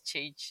made the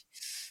change?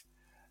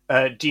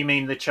 Do you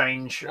mean the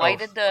change Why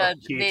of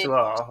did Q to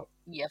R?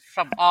 yeah,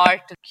 from R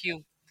to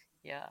Q?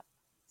 Yeah.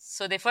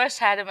 So they first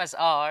had him as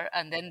R,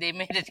 and then they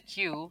made it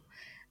Q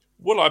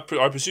Well, I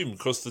presume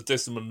because the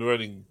Desmond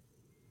Llewellyn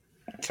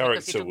because he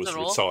character took was the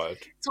role. retired,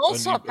 It's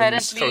also and you kind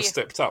of apparently,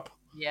 stepped up.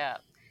 yeah,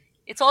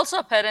 it's also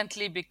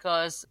apparently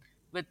because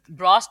with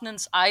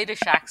Brosnan's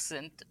Irish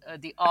accent,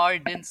 the R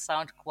didn't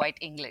sound quite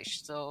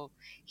English. So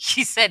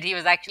he said he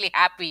was actually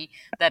happy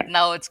that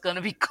now it's going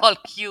to be called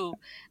Q.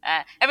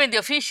 I mean, the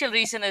official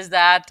reason is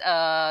that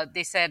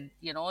they said,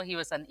 he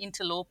was an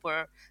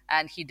interloper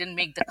and he didn't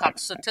make the cut.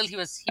 So till he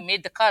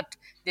made the cut,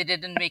 they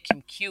didn't make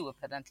him Q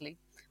apparently.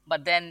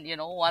 But then,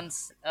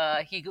 once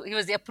he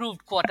was the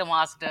approved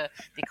quartermaster,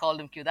 they called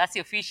him Q. That's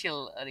the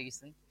official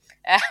reason.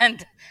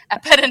 And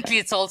apparently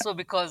it's also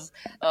because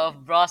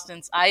of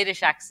Brosnan's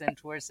Irish accent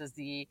versus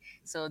the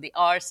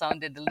R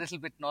sounded a little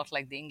bit not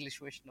like the English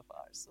version of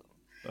R. So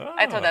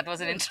I thought that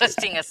was an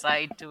interesting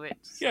aside to it.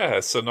 Yeah,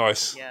 it's a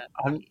nice. Yeah.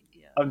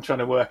 I'm trying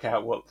to work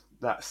out what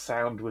that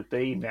sound would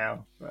be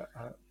now. But,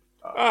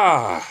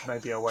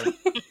 maybe I won't.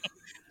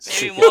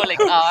 Maybe more like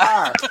R.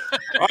 Ah,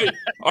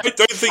 I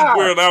don't think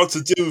we're allowed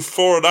to do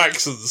foreign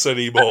accents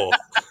anymore.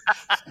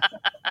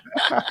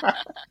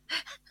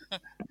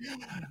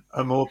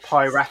 a more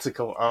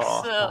piratical R,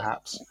 So-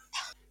 perhaps.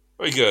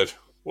 Very good.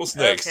 What's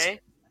next? Okay.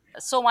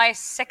 So my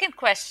second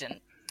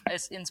question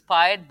is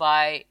inspired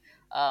by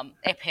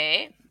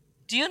epee.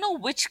 Do you know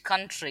which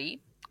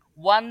country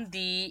won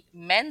the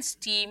men's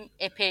team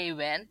epee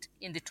event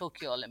in the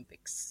Tokyo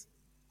Olympics?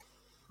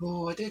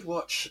 Oh, I did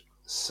watch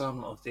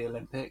some of the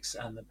Olympics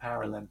and the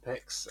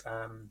Paralympics.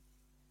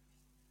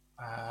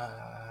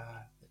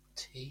 The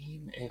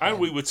team event. And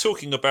we were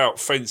talking about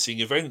fencing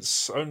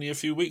events only a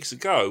few weeks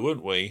ago,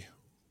 weren't we?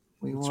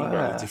 We Talking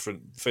about the were.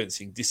 different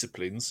fencing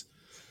disciplines.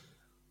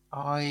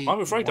 I'm I'm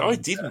afraid I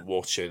didn't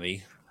watch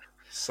any,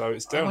 so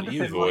it's down to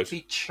you, if it might Void.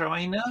 be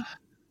China.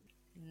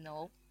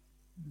 No.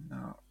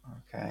 No.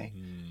 Okay.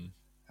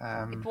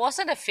 It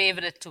wasn't a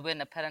favorite to win.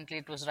 Apparently,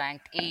 it was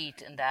ranked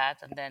 8 in that,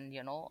 and then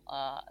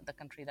the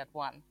country that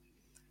won.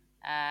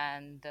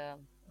 And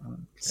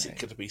Is it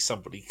going to be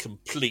somebody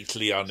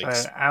completely So,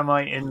 unexpected? am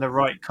I in the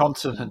right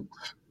continent?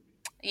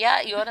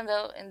 yeah, you're in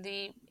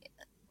the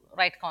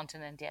right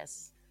continent.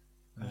 Yes.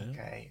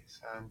 Okay,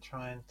 so I'm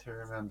trying to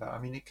remember. I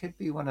mean, it could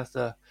be one of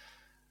the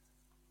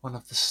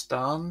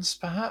stands,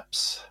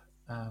 perhaps.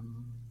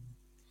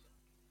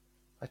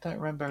 I don't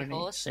remember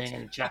host? seeing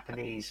any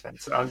Japanese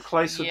fence. I'm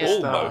close with Yeah.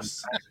 the Almost.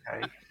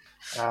 stands.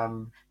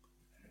 Okay.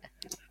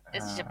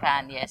 It's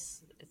Japan.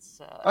 Yes.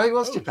 It's. Oh, it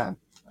was Japan.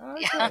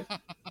 Okay.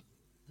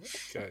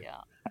 Okay.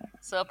 Yeah.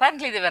 So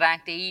apparently they were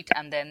ranked 8,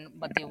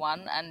 but they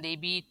won and they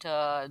beat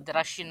the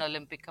Russian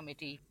Olympic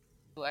Committee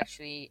to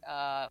actually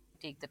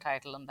take the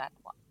title on that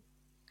one.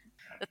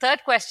 The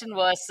third question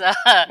was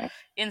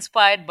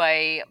inspired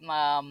by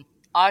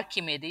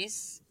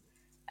Archimedes,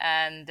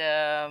 and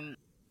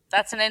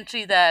that's an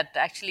entry that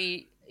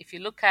actually, if you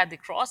look at the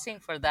crossing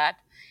for that,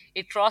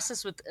 it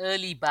crosses with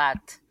early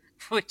Bath,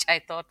 which I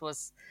thought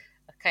was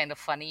kind of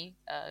funny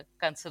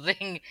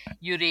considering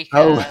Eureka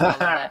Oh. and all of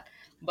that.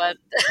 But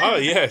Oh,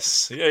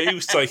 yes. Yeah, he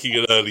was taking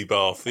an early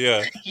bath,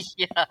 yeah.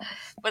 yeah,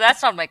 but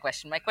that's not my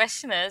question. My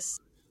question is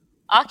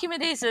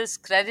Archimedes is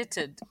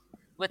credited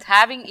with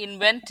having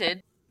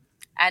invented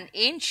an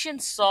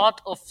ancient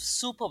sort of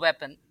super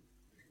weapon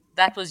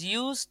that was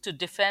used to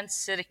defend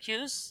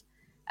Syracuse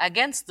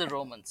against the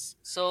Romans.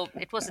 So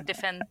it was a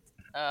defense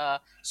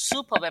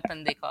super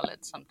weapon, they call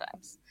it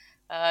sometimes.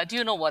 Do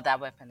you know what that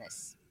weapon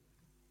is?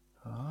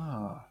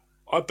 Ah.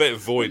 I bet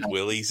Void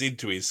will. He's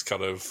into his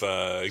kind of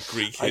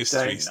Greek I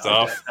history don't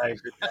stuff. know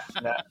for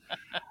definite.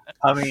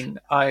 I mean,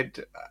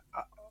 I'd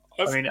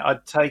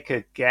take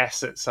a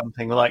guess at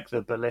something like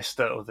the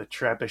ballista or the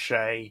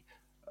trebuchet.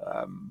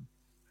 Oh,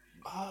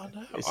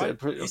 no. Is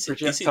it a is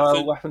projectile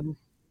the- weapon?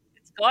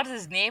 It's got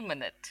his name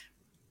in it.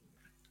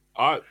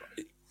 I'm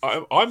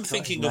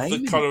thinking of the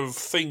name? kind of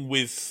thing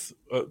with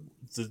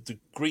the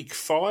Greek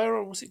fire,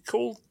 or was it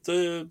called?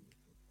 The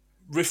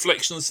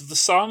reflections of the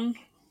sun?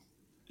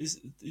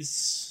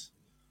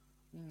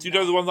 Do you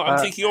know the one that I'm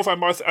thinking of?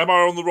 Am I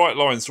on the right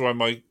lines, or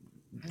am I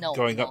No,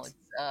 going no,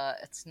 up?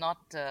 it's not.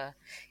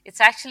 It's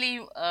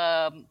actually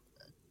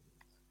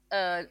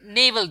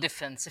naval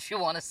defense, if you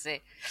want to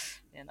say.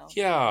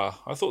 Yeah,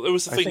 I thought there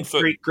was a I thing think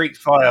for. Greek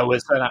fire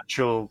was an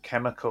actual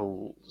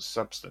chemical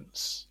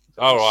substance.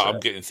 All right, I'm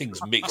getting things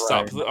mixed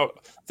up.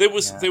 There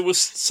was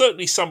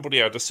certainly somebody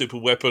had a super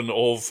weapon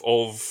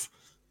of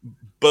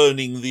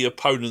burning the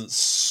opponent's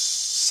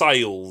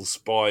sails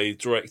by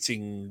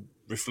directing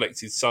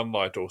reflected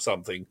sunlight or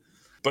something,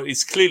 but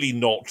it's clearly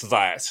not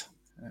that.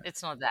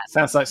 It's not that.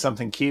 Sounds like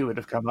something Q would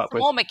have come up It's a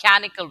with. more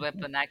mechanical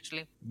weapon,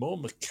 actually. More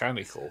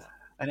mechanical.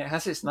 And it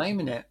has its name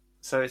in it.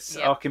 So it's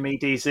Yep.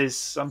 Archimedes is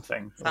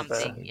something. Or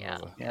Something, yeah.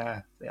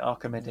 Yeah, the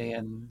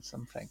Archimedean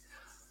something.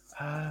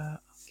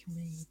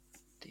 Archimedes.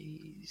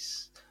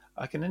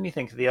 I can only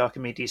think of the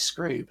Archimedes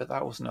screw, but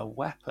that wasn't a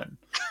weapon.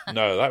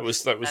 No, that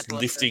was wasn't.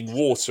 lifting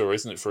water,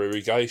 isn't it, for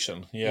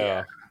irrigation?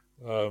 Yeah.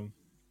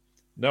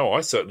 No,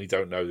 I certainly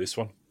don't know this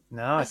one.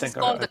 No, I This is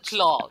think called the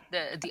claw,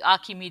 the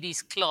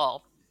Archimedes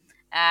claw.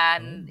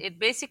 and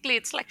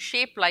it's like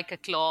shaped like a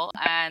claw,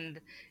 and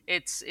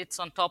it's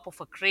on top of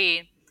a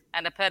crane,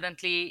 and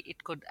apparently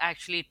it could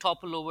actually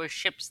topple over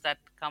ships that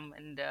come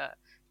and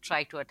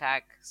try to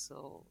attack.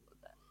 So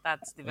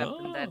that's the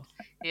weapon that,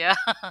 Oh. yeah.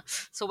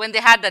 So when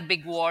they had that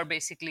big war,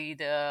 basically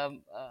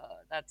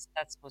that's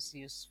was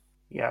used.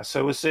 Yeah,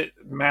 so was it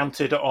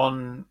mounted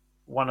on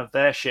one of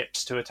their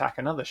ships to attack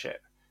another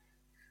ship?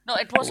 No,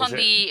 it was Or was on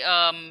it- the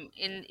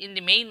in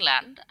the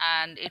mainland,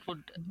 and it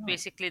would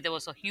basically, there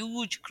was a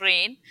huge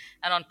crane,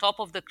 and on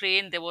top of the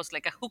crane there was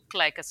like a hook,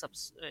 like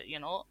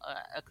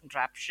a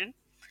contraption,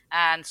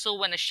 and so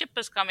when a ship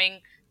is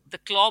coming, the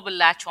claw will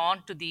latch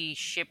on to the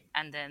ship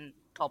and then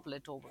topple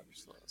it over.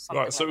 So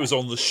something Right, so like it was that.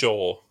 on the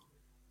shore.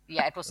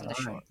 Yeah, it was on the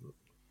Right. shore.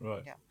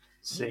 Right. Yeah.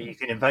 So you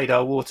can invade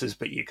our waters,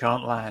 but you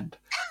can't land.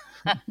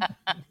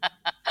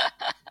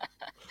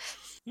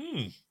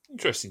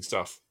 Interesting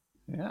stuff.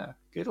 Yeah,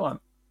 good one.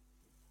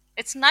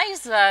 It's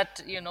nice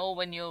that when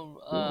when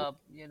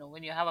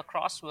you have a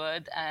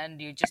crossword and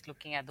you're just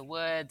looking at the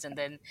words, and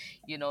then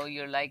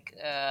you're like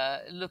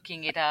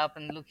looking it up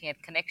and looking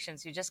at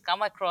connections, you just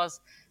come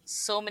across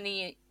so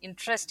many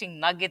interesting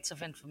nuggets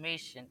of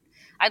information.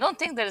 I don't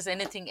think there is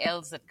anything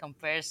else that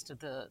compares to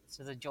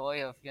the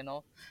joy of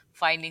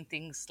finding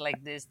things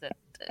like this, that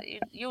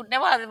you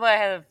never ever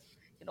have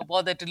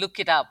bother to look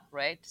it up,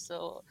 right?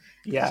 So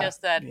it's Yeah,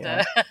 just that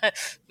yeah.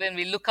 when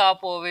we look up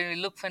or when we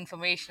look for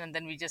information and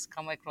then we just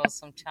come across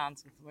some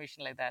chance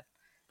information like that,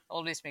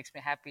 always makes me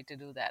happy to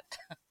do that.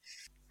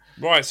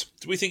 Right,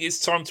 do we think it's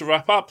time to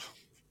wrap up?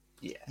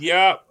 Yeah.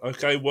 Yeah,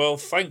 okay, well,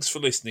 thanks for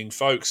listening,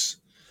 folks.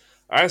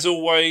 As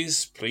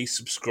always, please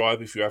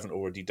subscribe if you haven't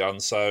already done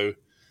so.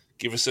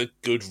 Give us a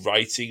good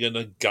rating and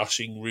a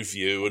gushing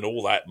review and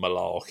all that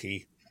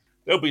malarkey.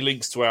 There'll be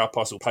links to our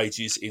puzzle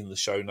pages in the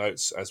show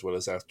notes, as well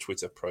as our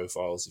Twitter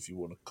profiles if you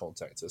want to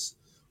contact us,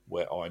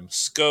 where I'm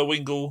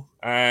Skirwingle,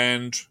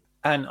 and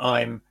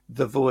I'm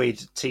the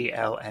Void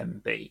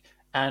TLMB.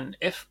 And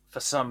if for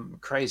some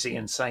crazy,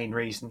 insane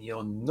reason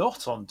you're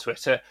not on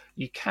Twitter,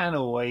 you can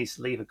always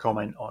leave a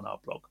comment on our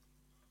blog.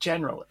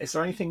 General, is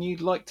there anything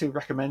you'd like to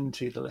recommend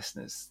to the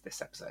listeners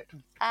this episode?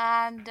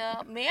 And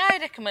may I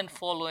recommend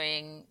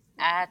following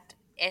at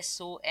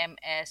SOMSRAM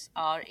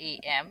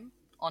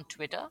on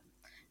Twitter,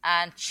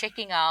 and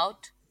checking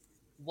out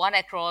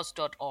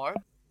oneacross.org.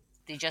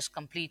 They just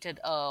completed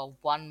a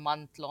 1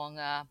 month long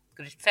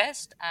grid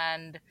fest,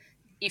 and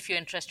if you're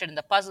interested in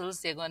the puzzles,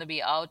 they're going to be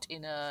out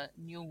in a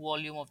new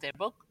volume of their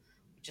book,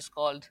 which is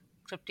called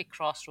Cryptic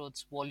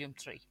Crossroads Volume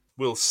 3.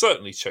 we'll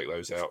certainly check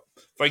those out.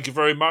 Thank you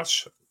very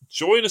much.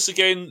 Join us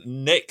again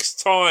next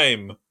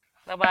time.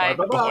 Bye-bye.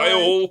 Bye-bye. Bye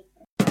all.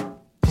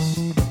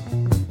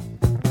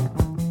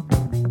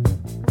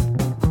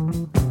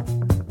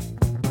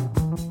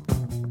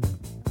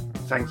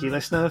 Thank you,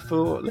 listener,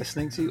 for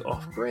listening to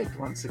Off Grid.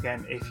 Once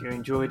again, if you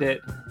enjoyed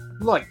it,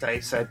 like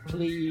Dave said,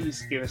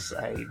 please give us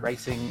a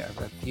rating, a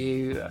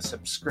review, a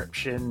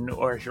subscription,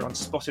 or if you're on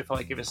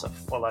Spotify, give us a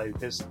follow,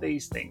 because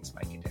these things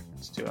make a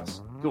difference to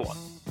us. Go on,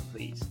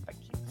 please. Thank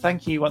you.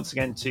 Thank you once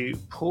again to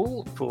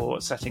Paul for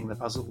setting the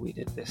puzzle we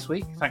did this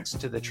week. Thanks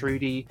to the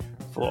Trudy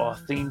for our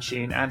theme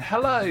tune, and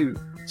hello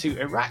to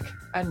Iraq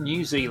and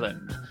New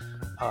Zealand,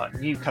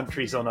 new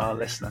countries on our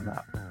listener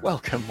map.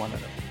 Welcome, one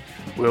of them.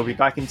 We'll be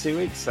back in 2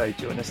 weeks, so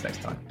join us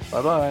next time.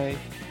 Bye-bye.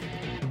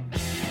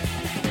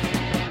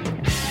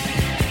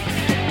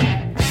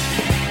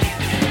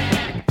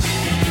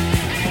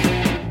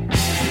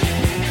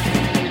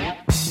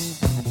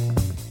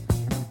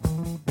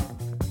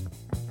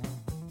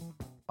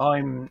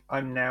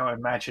 I'm now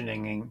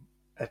imagining